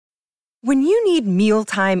When you need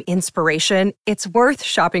mealtime inspiration, it's worth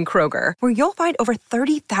shopping Kroger, where you'll find over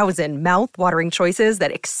 30,000 mouth-watering choices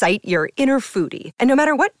that excite your inner foodie. And no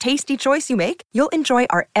matter what tasty choice you make, you'll enjoy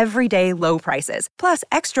our everyday low prices, plus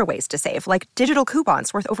extra ways to save, like digital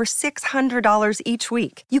coupons worth over $600 each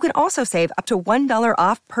week. You can also save up to $1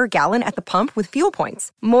 off per gallon at the pump with fuel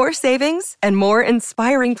points. More savings and more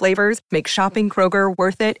inspiring flavors make shopping Kroger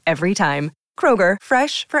worth it every time. Kroger,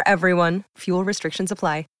 fresh for everyone. Fuel restrictions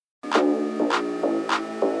apply.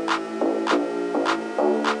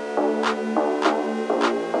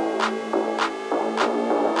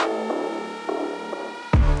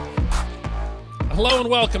 Hello and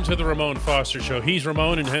welcome to the Ramon Foster Show. He's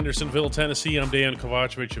Ramon in Hendersonville, Tennessee. I'm Dan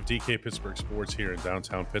Kovacevic of DK Pittsburgh Sports here in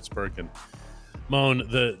downtown Pittsburgh. And Moan,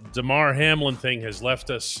 the Damar Hamlin thing has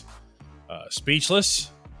left us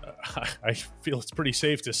speechless. I feel it's pretty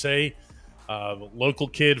safe to say. Local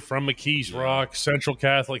kid from McKees Rock, Central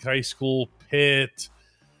Catholic High School, Pitt.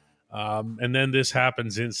 And then this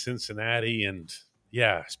happens in Cincinnati. And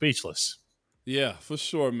yeah, speechless. Yeah, for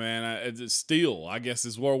sure, man. It's still, I guess,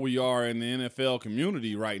 is where we are in the NFL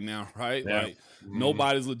community right now, right? Yeah. Like,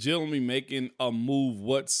 nobody's legitimately making a move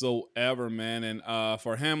whatsoever, man. And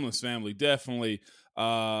for Hamlin's family, definitely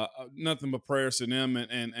nothing but prayers to them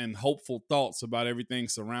and hopeful thoughts about everything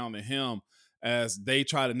surrounding him as they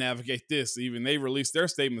try to navigate this. Even they released their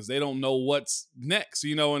statements. They don't know what's next,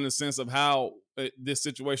 in the sense of how this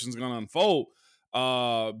situation is going to unfold.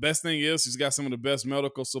 Best thing is he's got some of the best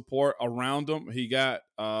medical support around him. He got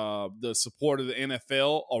the support of the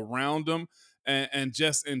NFL around him, and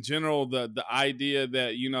just in general the idea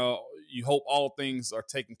that you hope all things are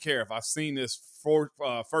taken care of. I've seen this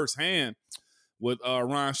firsthand with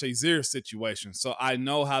Ryan Shazier's situation, so I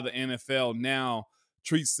know how the NFL now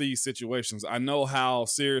treats these situations. I know how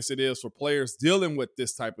serious it is for players dealing with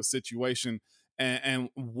this type of situation. And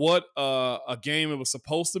what a game it was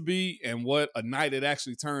supposed to be and what a night it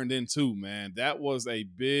actually turned into, man. That was a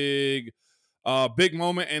big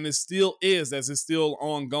moment, and it still is, as it's still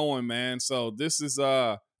ongoing, man. So this is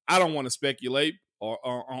I don't want to speculate or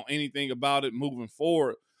on anything about it moving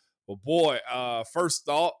forward. But boy, first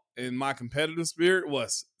thought in my competitive spirit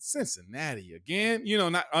was Cincinnati again,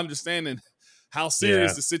 not understanding how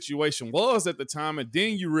serious the situation was at the time. And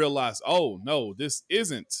then you realize, oh, no, this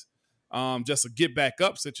isn't just a get back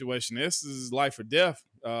up situation. This is life or death,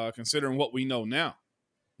 considering what we know now.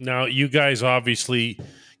 Now, you guys obviously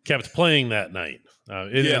kept playing that night.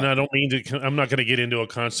 And I don't mean to, I'm not going to get into a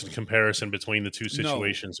constant comparison between the two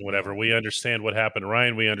situations and whatever. We understand what happened to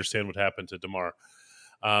Ryan. We understand what happened to Damar.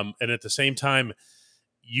 And at the same time,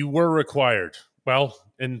 you were required,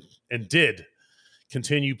 and did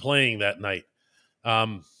continue playing that night.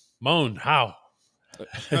 Moan, how?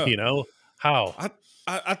 How?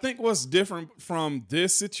 I think what's different from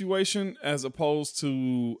this situation as opposed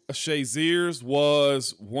to Shazier's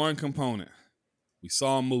was one component. We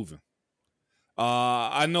saw him moving.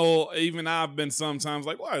 I know even I've been sometimes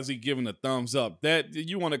like, why is he giving a thumbs up? That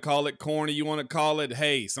you want to call it corny. You want to call it,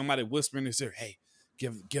 hey, somebody whispering in his ear, hey,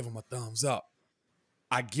 give him a thumbs up.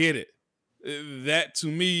 I get it. That to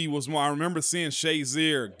me was more. I remember seeing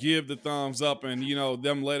Shazier give the thumbs up and,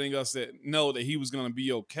 them letting us know that he was going to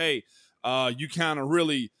be okay. You kind of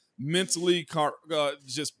really mentally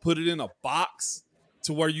just put it in a box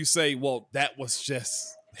to where you say, well, that was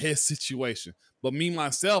just his situation. But me,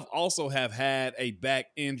 myself, also have had a back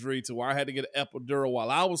injury to where I had to get an epidural while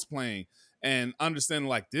I was playing, and understanding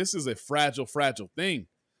like this is a fragile thing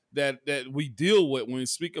that we deal with when we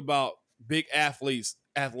speak about big athletes,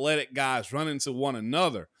 athletic guys running to one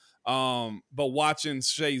another. But watching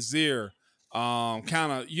Shazier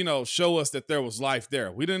kind of, show us that there was life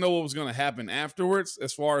there. We didn't know what was going to happen afterwards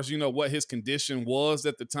as far as, what his condition was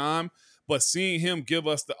at the time. But seeing him give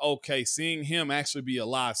us the okay, seeing him actually be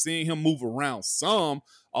alive, seeing him move around some,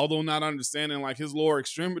 although not understanding like his lower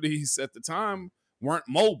extremities at the time weren't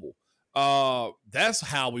mobile. That's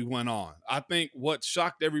how we went on. I think what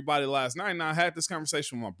shocked everybody last night, and I had this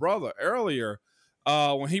conversation with my brother earlier,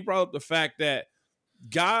 when he brought up the fact that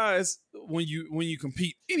guys, when you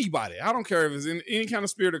compete, anybody, I don't care if it's in any kind of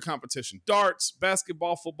spirit of competition, darts,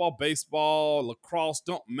 basketball, football, baseball, lacrosse,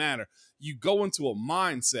 don't matter. You go into a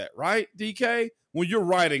mindset, right, DK? When you're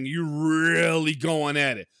writing, you're really going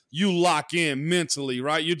at it. You lock in mentally,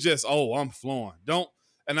 right? You're just, I'm flowing.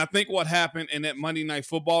 And I think what happened in that Monday Night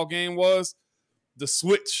Football game was the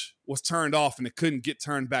switch was turned off and it couldn't get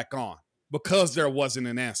turned back on because there wasn't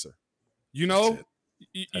an answer. You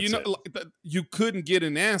couldn't get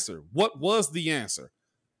an answer. What was the answer?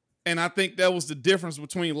 And I think that was the difference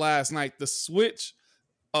between last night. The switch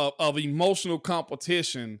of emotional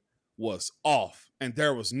competition was off, and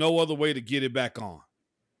there was no other way to get it back on.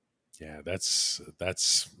 Yeah, that's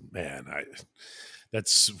man,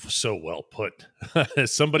 that's so well put.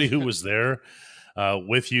 As somebody who was there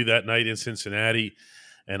with you that night in Cincinnati,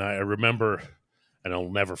 and I remember, and I'll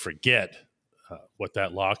never forget what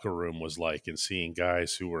that locker room was like, and seeing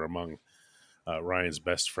guys who were among Ryan's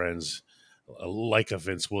best friends, like a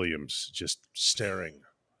Vince Williams, just staring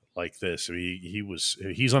like this. I mean,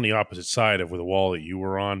 he's on the opposite side of the wall that you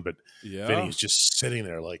were on, but Vinny is just sitting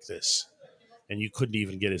there like this, and you couldn't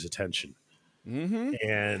even get his attention. Mm-hmm.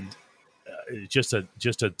 And just a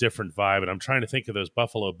different vibe. And I'm trying to think of those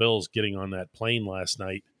Buffalo Bills getting on that plane last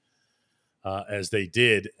night as they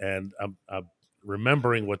did, and I'm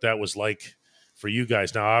remembering what that was like for you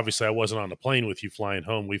guys. Now, obviously, I wasn't on the plane with you flying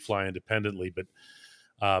home. We fly independently, but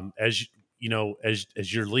as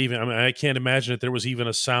you're leaving, I mean, I can't imagine that there was even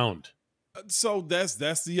a sound. So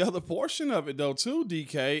that's the other portion of it, though, too.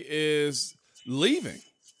 DK is leaving.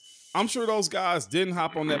 I'm sure those guys didn't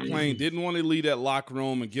hop on that plane, didn't want to leave that locker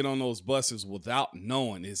room and get on those buses without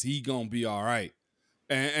knowing, is he gonna be all right?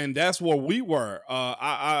 And that's where we were.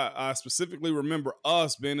 I specifically remember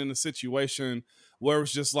us being in a situation where it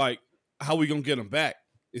was just like, how we gonna get him back?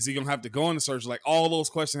 Is he gonna have to go in the search? Like, all those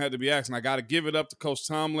questions had to be asked, and I got to give it up to Coach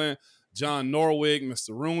Tomlin, John Norwig, Mr.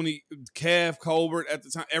 Rooney, Kev Colbert at the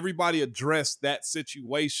time. Everybody addressed that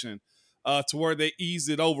situation to where they eased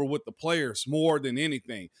it over with the players more than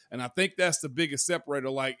anything. And I think that's the biggest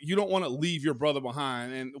separator. Like, you don't want to leave your brother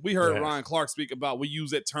behind. And we heard Ryan Clark speak about, we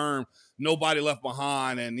use that term, nobody left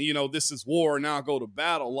behind, and, this is war, now go to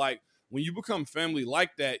battle. Like, when you become family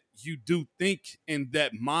like that, you do think in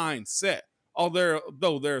that mindset.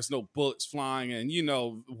 Though there's no bullets flying and,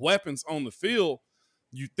 weapons on the field,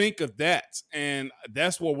 you think of that, and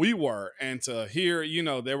that's where we were. And to hear,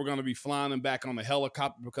 they were going to be flying them back on the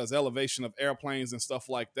helicopter because elevation of airplanes and stuff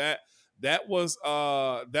like that, that was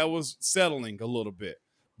settling a little bit.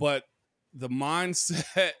 But the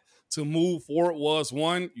mindset to move forward was,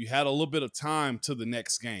 one, you had a little bit of time to the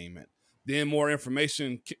next game. And then more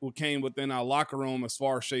information came within our locker room as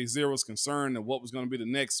far as Shazier was concerned and what was going to be the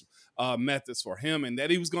next methods for him, and that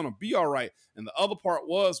he was going to be all right. And the other part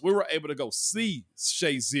was, we were able to go see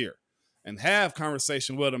Shazier and have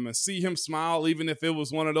conversation with him and see him smile, even if it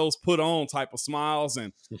was one of those put on type of smiles,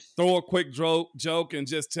 and throw a quick joke and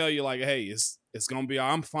just tell you, like, hey, it's going to be all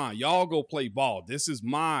right. I'm fine. Y'all go play ball. This is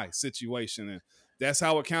my situation. And that's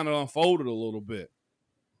how it kind of unfolded a little bit.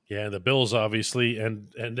 Yeah, the Bills obviously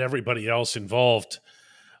and everybody else involved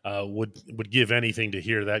would give anything to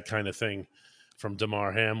hear that kind of thing from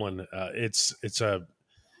Damar Hamlin. It's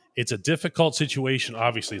a difficult situation.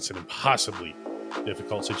 Obviously, it's an impossibly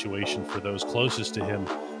difficult situation for those closest to him,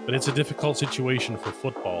 but it's a difficult situation for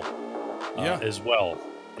football as well,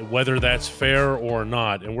 whether that's fair or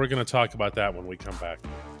not. And we're going to talk about that when we come back.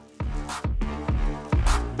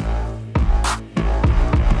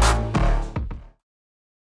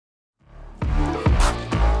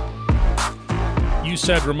 You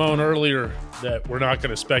said, Ramon, earlier that we're not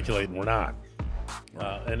going to speculate, and we're not.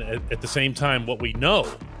 And at the same time, what we know,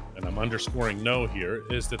 and I'm underscoring no here,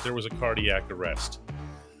 is that there was a cardiac arrest,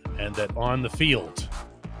 and that on the field,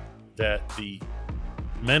 that the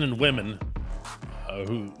men and women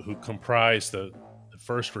who comprise the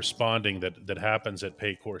first responding that happens at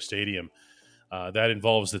Paycor Stadium, that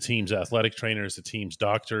involves the team's athletic trainers, the team's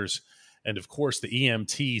doctors, and of course the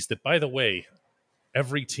EMTs that, by the way,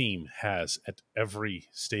 every team has at every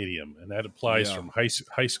stadium, and that applies from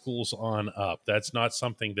high schools on up. That's not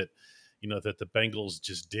something that that the Bengals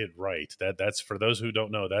just did right. That's for those who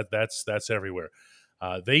don't know, that's everywhere.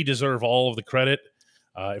 They deserve all of the credit.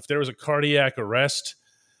 If there was a cardiac arrest,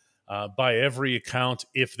 by every account,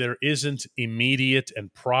 if there isn't immediate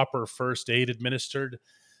and proper first aid administered,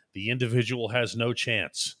 the individual has no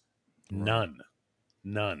chance. None.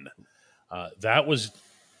 That was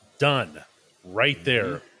done right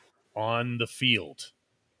there on the field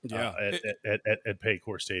at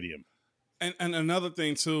Paycor Stadium. And another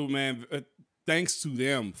thing too, man, thanks to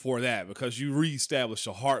them for that, because you reestablish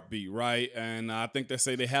a heartbeat, right? And I think they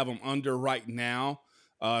say they have them under right now.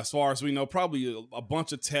 As far as we know, probably a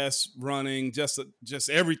bunch of tests running, just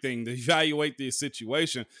everything to evaluate the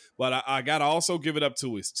situation. But I got to also give it up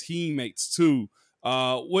to his teammates too.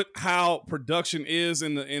 With how production is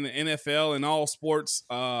in the NFL and all sports,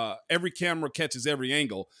 every camera catches every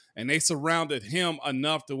angle, and they surrounded him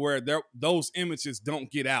enough to where those images don't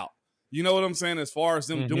get out. You know what I'm saying? As far as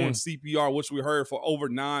them doing CPR, which we heard for over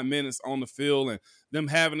 9 minutes on the field, and them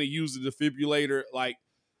having to use the defibrillator, like,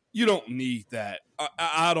 you don't need that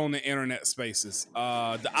out on the internet spaces.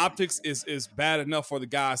 The optics is bad enough for the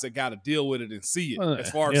guys that got to deal with it and see it.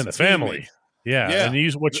 As far as In the the family. teammates, Yeah, yeah,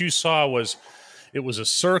 and what you saw was it was a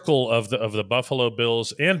circle of the Buffalo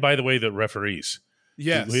Bills, and by the way, the referees who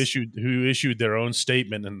yes, issued their own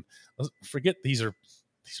statement. And forget these are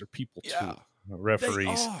people yeah, too, they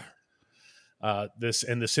referees. are. This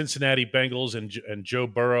and the Cincinnati Bengals and Joe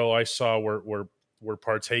Burrow I saw were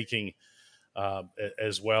partaking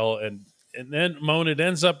as well, and then Moan, it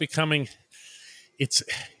ends up becoming it's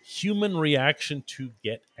human reaction to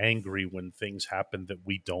get angry when things happen that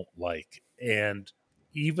we don't like, and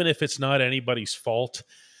even if it's not anybody's fault,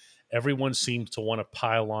 everyone seems to want to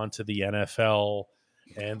pile on to the NFL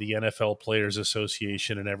and the NFL Players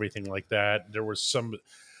Association and everything like that. There was some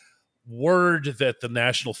word that the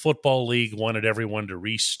National Football League wanted everyone to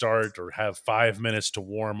restart or have 5 minutes to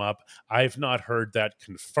warm up. I've not heard that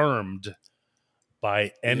confirmed by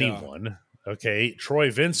Yeah. anyone. Okay.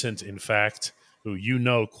 Troy Vincent, in fact, who you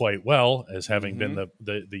know quite well as having been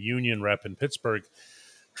the union rep in Pittsburgh,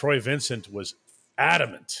 Troy Vincent was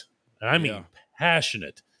adamant, and I mean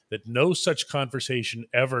passionate, that no such conversation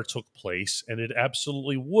ever took place, and it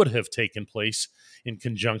absolutely would have taken place in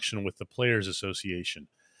conjunction with the Players Association.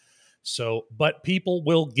 So, but people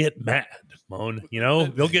will get mad, Moan. You know,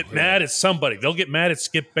 they'll get mad at somebody. They'll get mad at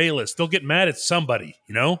Skip Bayless. They'll get mad at somebody,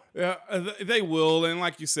 you know? Yeah, they will. And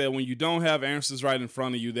like you said, when you don't have answers right in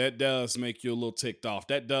front of you, that does make you a little ticked off.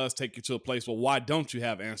 That does take you to a place, well, why don't you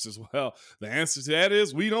have answers? Well, the answer to that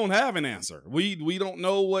is we don't have an answer. We don't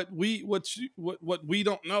know what we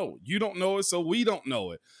don't know. You don't know it, so we don't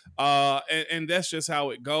know it. And that's just how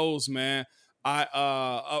it goes, man.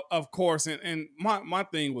 Of course, and my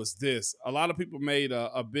thing was this. A lot of people made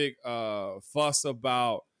a big fuss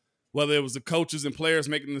about whether it was the coaches and players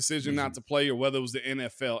making the decision not to play or whether it was the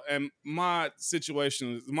NFL. And my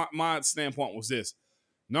situation, my standpoint was this.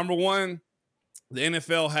 Number one, the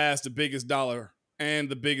NFL has the biggest dollar and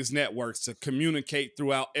the biggest networks to communicate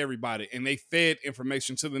throughout everybody. And they fed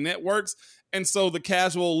information to the networks. And so the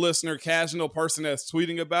casual listener, casual person that's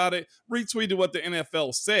tweeting about it, retweeted what the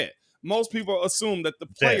NFL said. Most people assume that the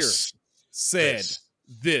players said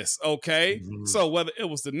this, okay? Mm-hmm. So whether it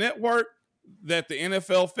was the network that the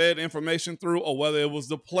NFL fed information through or whether it was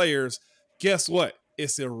the players, guess what?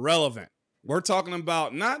 It's irrelevant. We're talking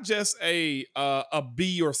about not just a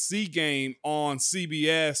B or C game on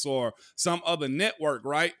CBS or some other network,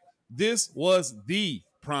 right? This was the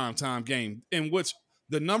primetime game in which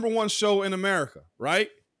the number one show in America, right?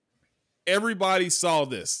 Everybody saw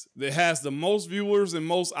this. It has the most viewers and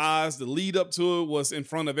most eyes. The lead up to it was in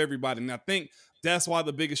front of everybody. And I think that's why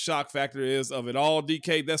the biggest shock factor is of it all,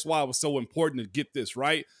 DK. That's why it was so important to get this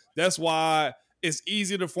right. That's why it's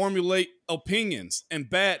easy to formulate opinions and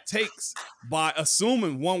bad takes by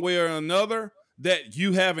assuming one way or another that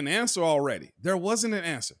you have an answer already. There wasn't an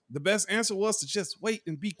answer. The best answer was to just wait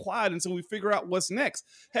and be quiet until we figure out what's next.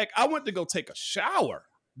 Heck, I went to go take a shower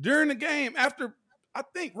during the game after, I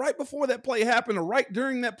think right before that play happened or right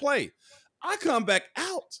during that play. I come back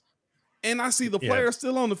out and I see the players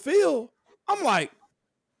still on the field. I'm like,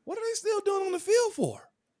 what are they still doing on the field for?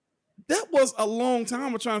 That was a long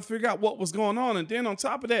time of trying to figure out what was going on. And then on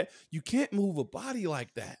top of that, you can't move a body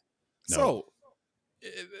like that. No. So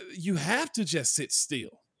you have to just sit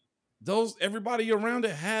still. Everybody around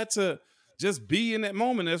it had to just be in that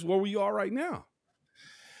moment. That's where we are right now.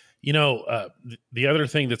 You know, the other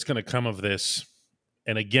thing that's going to come of this,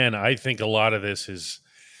 and again, I think a lot of this is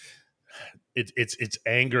it's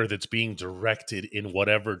anger that's being directed in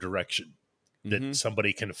whatever direction that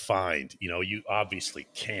somebody can find. You know, you obviously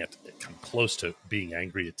can't come close to being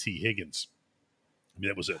angry at T. Higgins. I mean,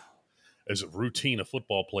 that was as a routine of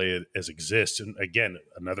football play as exists. And again,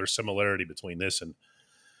 another similarity between this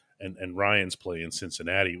and Ryan's play in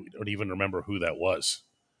Cincinnati. We don't even remember who that was.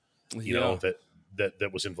 You know,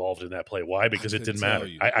 that was involved in that play. Why? Because it didn't matter.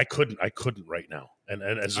 I couldn't right now. And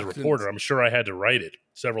as a reporter, I'm sure I had to write it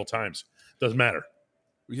several times. Doesn't matter.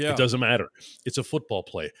 Yeah. It doesn't matter. It's a football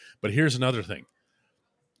play. But here's another thing.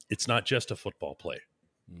 It's not just a football play.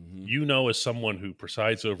 Mm-hmm. You know, as someone who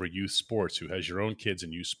presides over youth sports, who has your own kids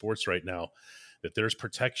in youth sports right now, that there's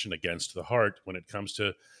protection against the heart when it comes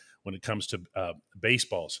to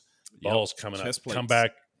baseballs. Balls coming up, come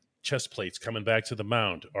back, chest plates coming back to the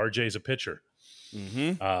mound. RJ's a pitcher.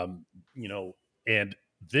 Mm-hmm. You know, and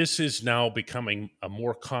this is now becoming a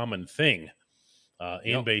more common thing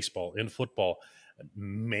in baseball, in football.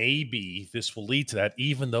 Maybe this will lead to that,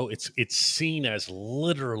 even though it's seen as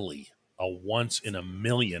literally a once in a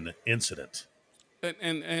million incident.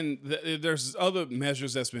 There's other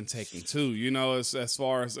measures that's been taken too. You know, as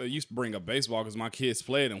far as I used to bring up baseball because my kids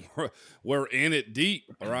played and we're in it deep.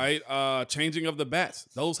 Right, changing of the bats,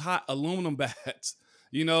 those hot aluminum bats.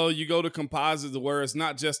 You know, you go to composites where it's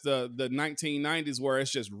not just the 1990s where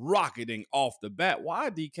it's just rocketing off the bat. Why,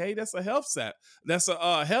 DK? That's a health set. That's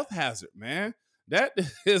a health hazard, man. That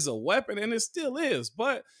is a weapon, and it still is.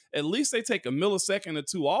 But at least they take a millisecond or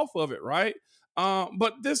two off of it, right?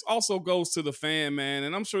 But this also goes to the fan, man.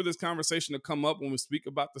 And I'm sure this conversation will come up when we speak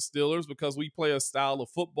about the Steelers because we play a style of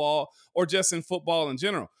football or just in football in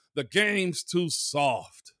general. The game's too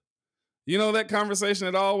soft. You know that conversation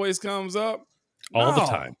that always comes up? All the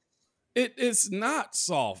time. It's not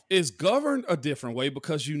soft. It's governed a different way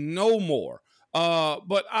because you know more.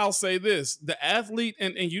 But I'll say this. The athlete,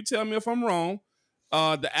 and you tell me if I'm wrong,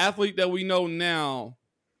 the athlete that we know now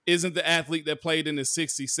isn't the athlete that played in the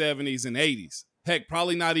 60s, 70s, and 80s. Heck,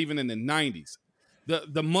 probably not even in the 90s.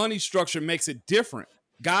 The money structure makes it different.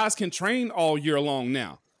 Guys can train all year long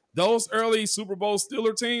now. Those early Super Bowl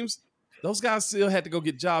Steeler teams, those guys still had to go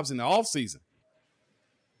get jobs in the offseason.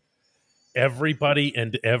 Everybody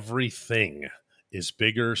and everything is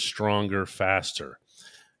bigger, stronger, faster.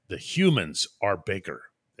 The humans are bigger.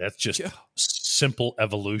 That's just simple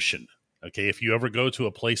evolution. Okay, if you ever go to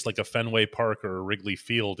a place like a Fenway Park or a Wrigley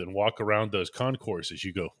Field and walk around those concourses,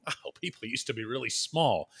 you go, "Oh, people used to be really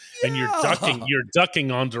small," and you're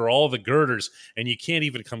ducking under all the girders, and you can't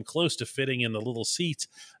even come close to fitting in the little seats.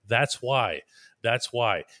 That's why.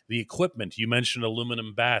 The equipment, you mentioned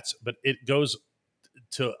aluminum bats, but it goes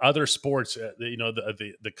to other sports,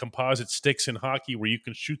 the composite sticks in hockey where you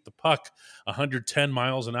can shoot the puck 110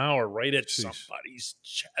 miles an hour right at somebody's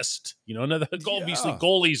chest. Obviously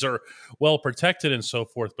goalies are well protected and so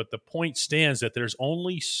forth, but the point stands that there's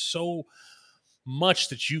only so much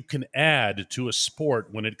that you can add to a sport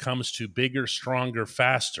when it comes to bigger, stronger,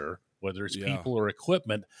 faster, whether it's people or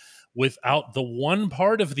equipment, without the one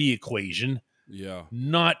part of the equation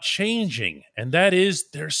not changing. And that is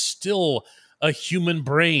there's still a human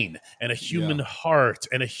brain and a human heart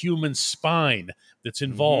and a human spine that's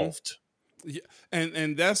involved. Yeah.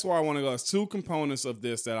 And that's where I want to go. There's two components of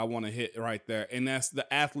this that I want to hit right there. And that's the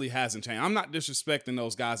athlete hasn't changed. I'm not disrespecting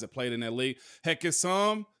those guys that played in that league. Heck, it's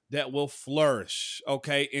some that will flourish,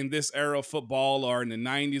 okay, in this era of football or in the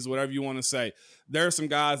 90s, whatever you want to say. There are some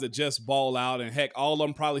guys that just ball out, and heck, all of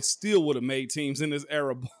them probably still would have made teams in this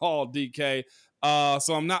era ball, DK.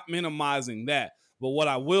 So I'm not minimizing that. But what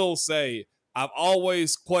I will say, I've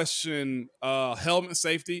always questioned helmet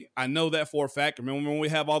safety. I know that for a fact. Remember when we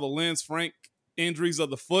have all the Lance Frank injuries of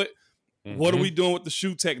the foot? Mm-hmm. What are we doing with the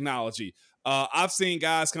shoe technology? I've seen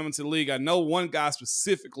guys come into the league. I know one guy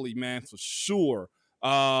specifically, man, for sure.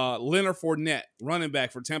 Leonard Fournette, running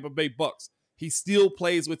back for Tampa Bay Bucks. He still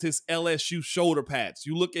plays with his LSU shoulder pads.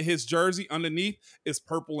 You look at his jersey underneath, it's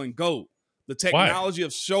purple and gold. The technology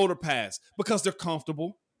of shoulder pads, because they're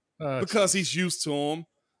comfortable, because he's used to them.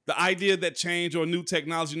 The idea that change or new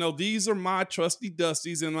technology, no, these are my trusty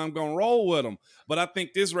dusties and I'm going to roll with them. But I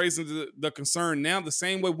think this raises the concern now, the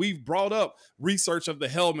same way we've brought up research of the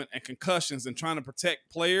helmet and concussions and trying to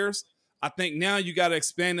protect players. I think now you got to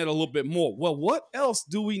expand it a little bit more. Well, what else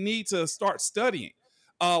do we need to start studying?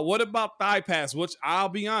 What about thigh pads, which I'll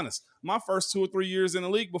be honest, my first 2 or 3 years in the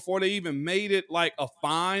league before they even made it like a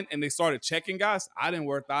fine and they started checking guys, I didn't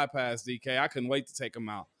wear thigh pads, DK. I couldn't wait to take them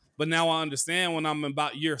out. But now I understand when I'm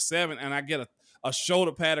about year 7 and I get a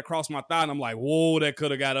shoulder pad across my thigh and I'm like, whoa, that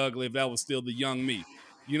could have got ugly if that was still the young me.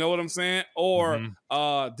 You know what I'm saying? Or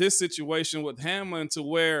this situation with Hamlin to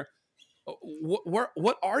where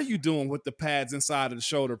what are you doing with the pads inside of the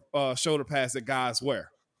shoulder pads that guys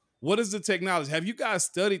wear? What is the technology? Have you guys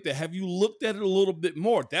studied that? Have you looked at it a little bit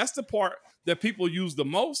more? That's the part that people use the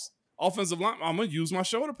most. Offensive line, I'm going to use my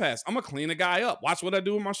shoulder pads. I'm going to clean a guy up. Watch what I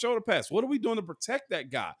do with my shoulder pads. What are we doing to protect that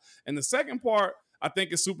guy? And the second part I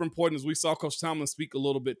think is super important as we saw Coach Tomlin speak a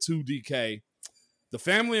little bit to DK. The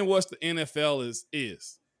family and what the NFL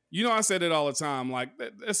is. You know, I said it all the time. Like,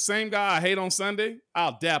 that same guy I hate on Sunday,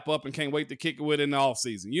 I'll dap up and can't wait to kick it with in the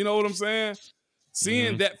offseason. You know what I'm saying?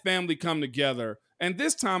 Seeing that family come together. And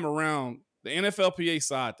this time around, the NFLPA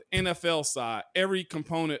side, the NFL side, every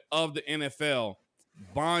component of the NFL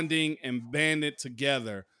bonding and banded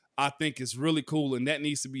together, I think is really cool. And that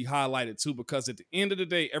needs to be highlighted too, because at the end of the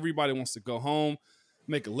day, everybody wants to go home,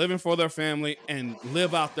 make a living for their family, and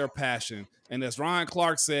live out their passion. And as Ryan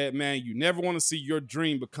Clark said, man, you never want to see your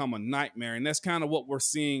dream become a nightmare. And that's kind of what we're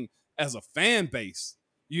seeing as a fan base,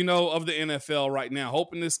 you know, of the NFL right now,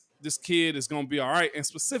 hoping this kid is going to be all right. And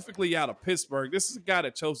specifically out of Pittsburgh, this is a guy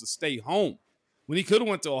that chose to stay home when he could have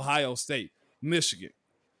went to Ohio State, Michigan,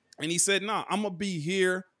 And he said, nah, I'm going to be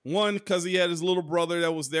here. One, because he had his little brother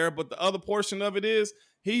that was there. But the other portion of it is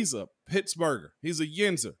he's a Pittsburgher. He's a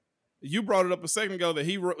Yinzer. You brought it up a second ago that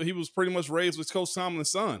he was pretty much raised with Coach Tomlin's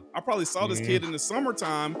son. I probably saw this kid in the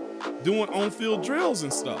summertime doing on-field drills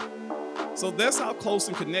and stuff. So that's how close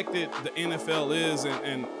and connected the NFL is,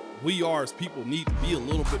 and we are as people need to be a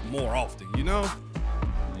little bit more often, you know?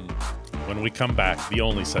 When we come back, the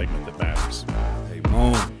only segment that matters. Hey,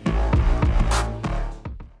 Moan.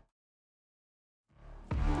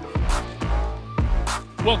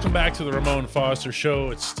 Welcome back to the Ramon Foster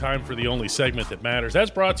Show. It's time for the only segment that matters.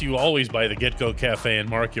 That's brought to you always by the Get Go Cafe and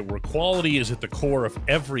Market, where quality is at the core of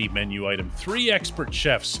every menu item. 3 expert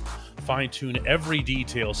chefs fine-tune every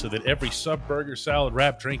detail so that every sub, burger, salad,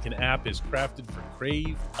 wrap, drink, and app is crafted for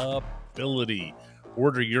craveability.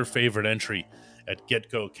 Order your favorite entry at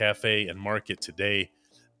Get Go Cafe and Market today.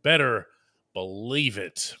 Better believe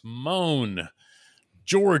it. Moan.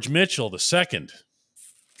 George Mitchell II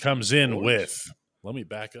comes in with... Let me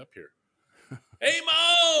back up here. Hey,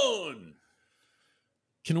 Moan!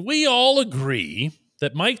 Can we all agree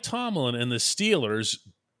that Mike Tomlin and the Steelers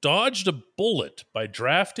dodged a bullet by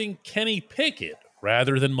drafting Kenny Pickett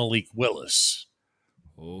rather than Malik Willis?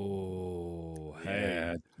 Oh,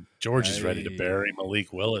 yeah. George is ready to bury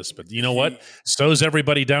Malik Willis, but you know what? So's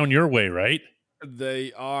everybody down your way, right?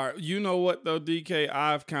 They are. You know what, though, DK?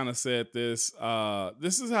 I've kind of said this.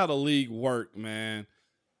 This is how the league works, man.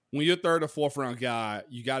 When you're third or fourth round guy,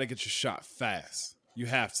 you got to get your shot fast. You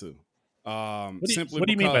have to. What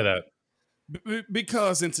do you mean by that?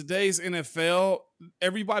 Because in today's NFL,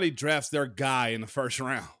 everybody drafts their guy in the first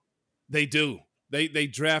round. They do. They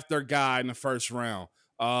draft their guy in the first round.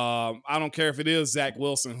 I don't care if it is Zach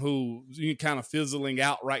Wilson, who you kind of fizzling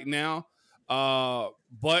out right now.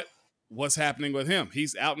 But what's happening with him?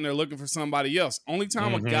 He's out in there looking for somebody else. Only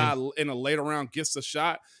time a guy in a later round gets a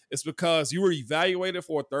shot is because you were evaluated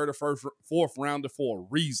for a third or fourth rounder for a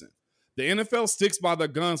reason. The NFL sticks by their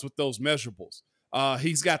guns with those measurables.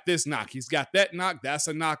 He's got this knock. He's got that knock. That's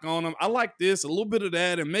a knock on him. I like this, a little bit of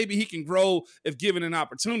that, and maybe he can grow if given an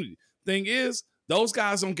opportunity. Thing is, those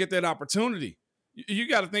guys don't get that opportunity. You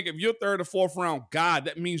got to think, if you're third or fourth round guy,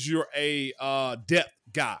 that means you're a depth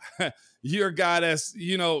guy. You're a guy that's,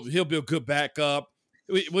 he'll be a good backup.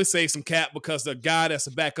 We'll save some cap because the guy that's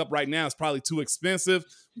a backup right now is probably too expensive.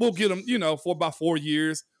 We'll get him, for about 4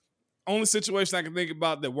 years. Only situation I can think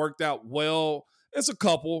about that worked out well, it's a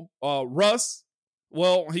couple. Russ,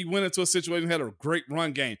 well, he went into a situation, had a great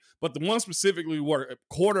run game. But the one specifically where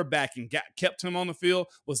quarterbacking kept him on the field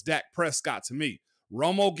was Dak Prescott to me.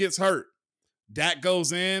 Romo gets hurt. Dak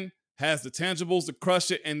goes in, has the tangibles to crush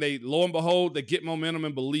it, and lo and behold, they get momentum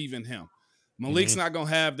and believe in him. Malik's not going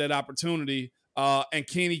to have that opportunity, and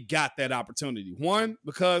Kenny got that opportunity. One,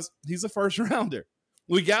 because he's a first rounder.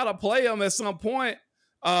 We got to play him at some point.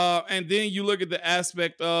 And then you look at the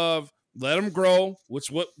aspect of let him grow, which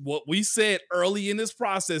what we said early in this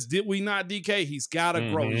process, did we not, DK? He's got to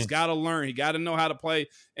grow. He's got to learn. He got to know how to play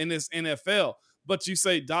in this NFL. But you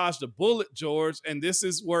say dodge the bullet, George, and this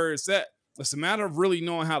is where it's at. It's a matter of really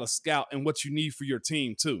knowing how to scout and what you need for your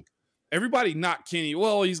team, too. Everybody knocked Kenny.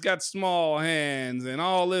 Well, he's got small hands and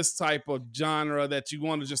all this type of genre that you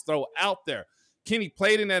want to just throw out there. Kenny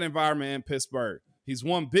played in that environment in Pittsburgh. He's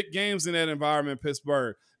won big games in that environment in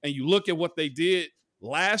Pittsburgh. And you look at what they did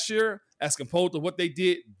last year as compared to what they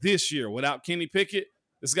did this year without Kenny Pickett.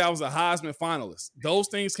 This guy was a Heisman finalist. Those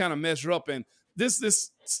things kind of measure up. And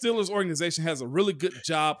this Steelers organization has a really good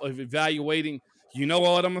job of evaluating, you know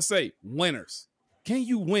what I'm going to say, winners. Can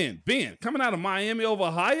you win? Ben, coming out of Miami of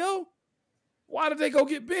Ohio? Why did they go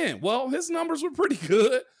get Ben? Well, his numbers were pretty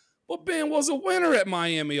good, but Ben was a winner at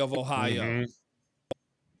Miami of Ohio.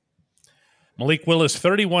 Malik Willis,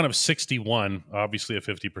 31 of 61, obviously a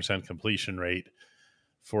 50% completion rate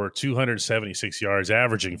for 276 yards,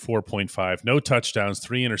 averaging 4.5, no touchdowns,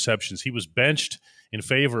 3 interceptions. He was benched in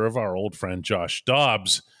favor of our old friend Josh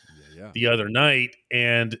Dobbs the other night,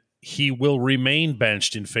 and he will remain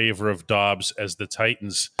benched in favor of Dobbs as the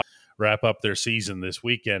Titans wrap up their season this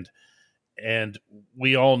weekend. And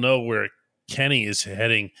we all know where Kenny is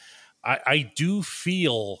heading. I do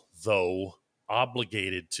feel, though,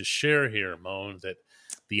 obligated to share here, Moan, that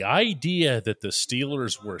the idea that the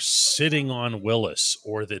Steelers were sitting on Willis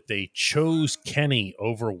or that they chose Kenny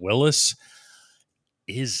over Willis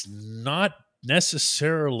is not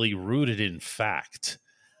necessarily rooted in fact.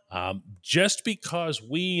 Just because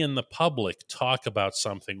we in the public talk about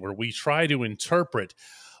something where we try to interpret,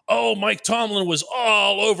 oh, Mike Tomlin was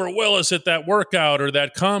all over Willis at that workout or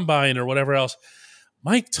that combine or whatever else,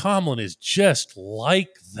 Mike Tomlin is just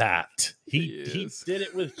like that. He did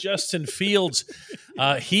it with Justin Fields.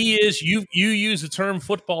 He is, you use the term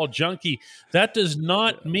football junkie. That does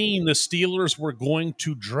not mean the Steelers were going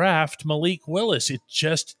to draft Malik Willis. It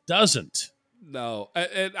just doesn't. No,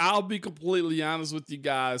 and I'll be completely honest with you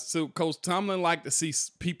guys too. Coach Tomlin liked to see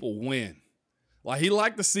people win. Like, he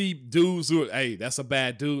liked to see dudes who, hey, that's a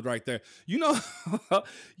bad dude right there. You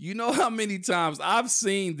know how many times I've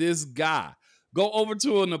seen this guy go over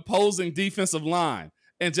to an opposing defensive line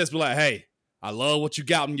and just be like, hey, I love what you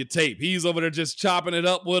got on your tape. He's over there just chopping it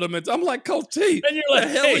up with him. And I'm like, Coach T, and you're like,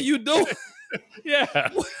 what the hell are you doing? Yeah.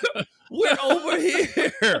 We're over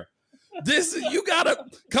here. You got to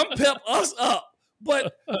come pep us up.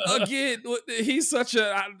 But again, he's such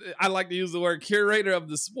I like to use the word curator of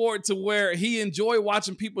the sport, to where he enjoy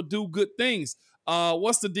watching people do good things.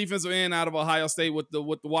 What's the defensive end out of Ohio State with the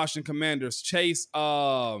Washington Commanders? Chase.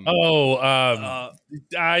 Because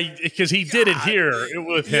he did it here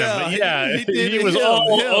with him. Yeah, he was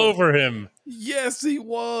all over him. Yes, he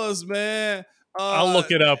was, man. I'll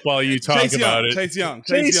look it up while you talk about it. Chase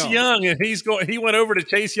Young, and he went over to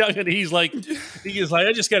Chase Young, and he's like,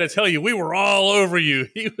 I just got to tell you, we were all over you.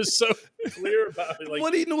 He was so clear about it. Like,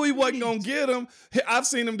 but he knew he wasn't gonna get him. I've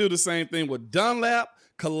seen him do the same thing with Dunlap,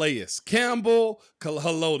 Calais Campbell,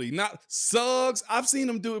 Haloti, not Suggs. I've seen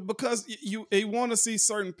him do it because he want to see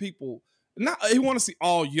certain people. He want to see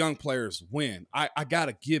all young players win. I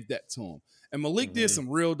gotta give that to him. And Malik did some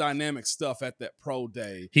real dynamic stuff at that pro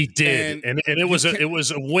day. He did, and it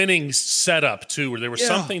was a winning setup too. Where there was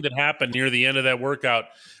something that happened near the end of that workout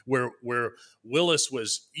where Willis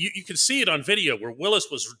was. You could see it on video where Willis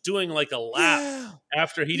was doing like a lap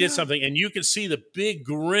after he did something, and you could see the big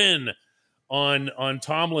grin on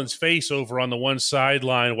Tomlin's face over on the one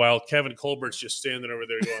sideline while Kevin Colbert's just standing over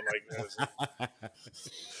there going like this.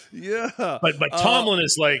 Yeah. But Tomlin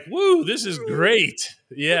is like, woo, this is great.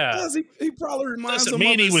 Yeah. Because he probably reminds him doesn't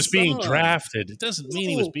mean of he was his being son. drafted. It doesn't mean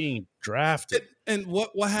he was being drafted. And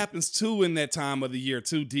what happens too in that time of the year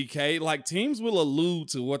too, DK, like teams will allude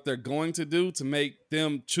to what they're going to do to make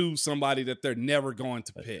them choose somebody that they're never going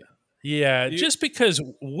to pick. Yeah, just because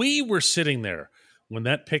we were sitting there when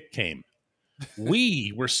that pick came,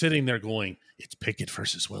 we were sitting there going, it's Pickett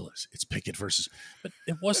versus Willis. It's Pickett versus. But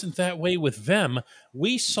it wasn't that way with them.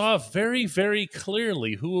 We saw very, very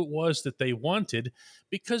clearly who it was that they wanted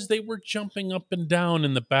because they were jumping up and down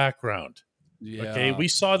in the background. Yeah. Okay, we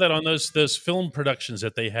saw that on those film productions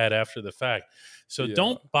that they had after the fact. So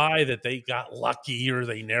don't buy that they got lucky or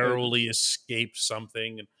they narrowly escaped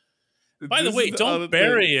something. And by the way, don't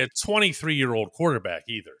bury a 23-year-old quarterback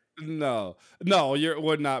either. No,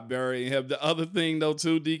 we're not burying him. The other thing, though,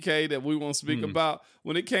 too, DK, that we won't speak about,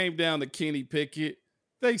 when it came down to Kenny Pickett,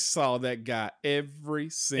 they saw that guy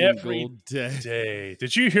every single day.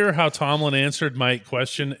 Did you hear how Tomlin answered my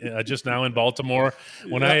question just now in Baltimore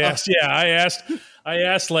when I asked? Yeah, I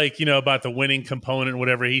asked like about the winning component,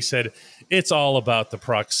 whatever. He said it's all about the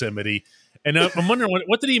proximity. And I'm wondering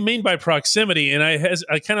what did he mean by proximity? And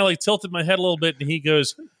I kind of like tilted my head a little bit, and he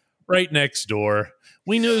goes, right next door.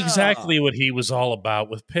 We knew exactly what he was all about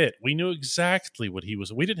with Pitt. We knew exactly what he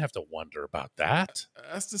was. We didn't have to wonder about that.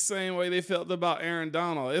 That's the same way they felt about Aaron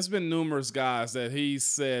Donald. It's been numerous guys that he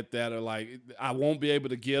said that are like, I won't be able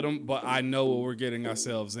to get them, but I know what we're getting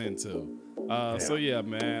ourselves into. So, yeah,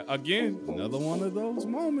 man. Again, another one of those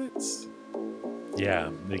moments. Yeah,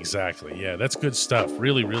 exactly. Yeah, that's good stuff.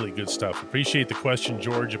 Really, really good stuff. Appreciate the question,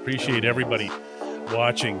 George. Appreciate everybody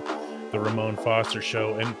watching the Ramon Foster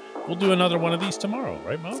Show. And we'll do another one of these tomorrow,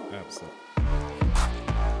 right, Mo? Absolutely.